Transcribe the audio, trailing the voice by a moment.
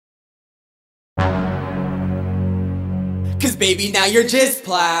Cause baby, now you're just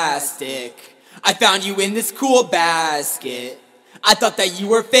plastic. I found you in this cool basket. I thought that you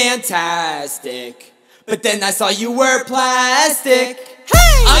were fantastic, but then I saw you were plastic.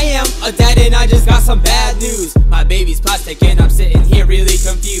 Hey! I am a dad and I just got some bad news. My baby's plastic and I'm sitting here really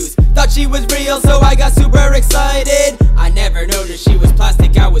confused. Thought she was real, so I got super excited. I never noticed she was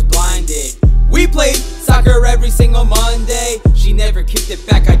plastic, I was blinded. We played soccer every single Monday. She never kicked it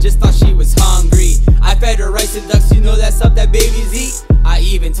back, I just thought she was hungry. I fed her rice and ducks, you know that stuff that babies eat. I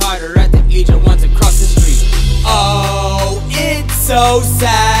even taught her at the age of 1 to cross the street. Oh, it's so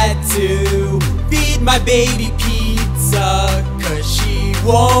sad to feed my baby pizza, cause she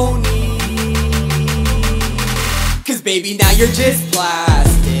won't eat. Cause baby, now you're just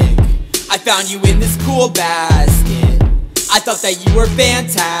plastic. I found you in this cool basket. I thought that you were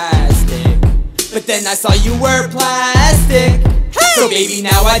fantastic, but then I saw you were plastic. Hey! So baby,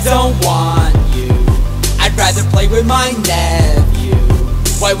 now I don't want you. I'd rather play with my nephew.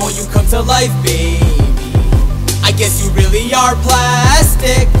 Why won't you come to life, baby? I guess you really are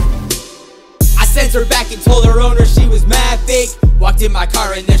plastic. I sent her back and told her owner she was mad fake. Walked in my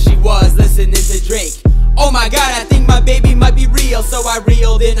car and there she was, listening to Drake. Oh my god, I think my baby might be real. So I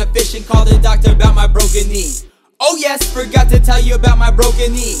reeled in a fish and called the doctor about my broken knee. Oh yes, forgot to tell you about my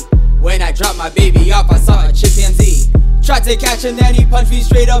broken knee. When I dropped my baby off, I saw a chimpanzee. Tried to catch him, then he punched me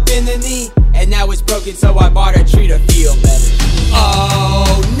straight up in the knee. And now it's broken, so I bought a tree to feel better.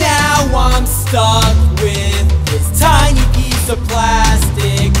 Oh, now I'm stuck with this tiny piece of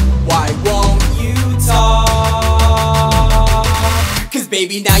plastic. Why won't you talk? Cause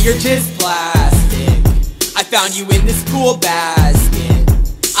baby, now you're just plastic. I found you in this cool basket.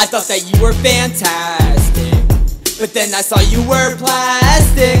 I thought that you were fantastic, but then I saw you were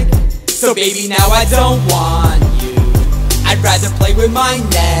plastic. So baby, now I don't want you. I'd rather play with my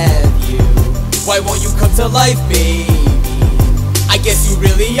nephew. Why won't you come to life, baby? I guess you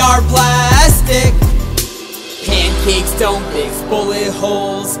really are plastic. Pancakes don't fix bullet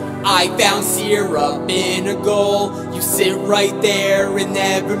holes. I found syrup in a goal. You sit right there and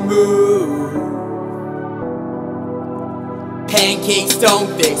never move. Pancakes don't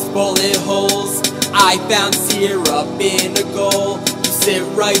fix bullet holes. I found syrup in a goal. You sit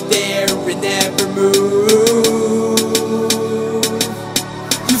right there and never move.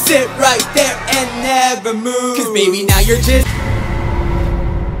 You sit right there and never move. Cause baby, now you're just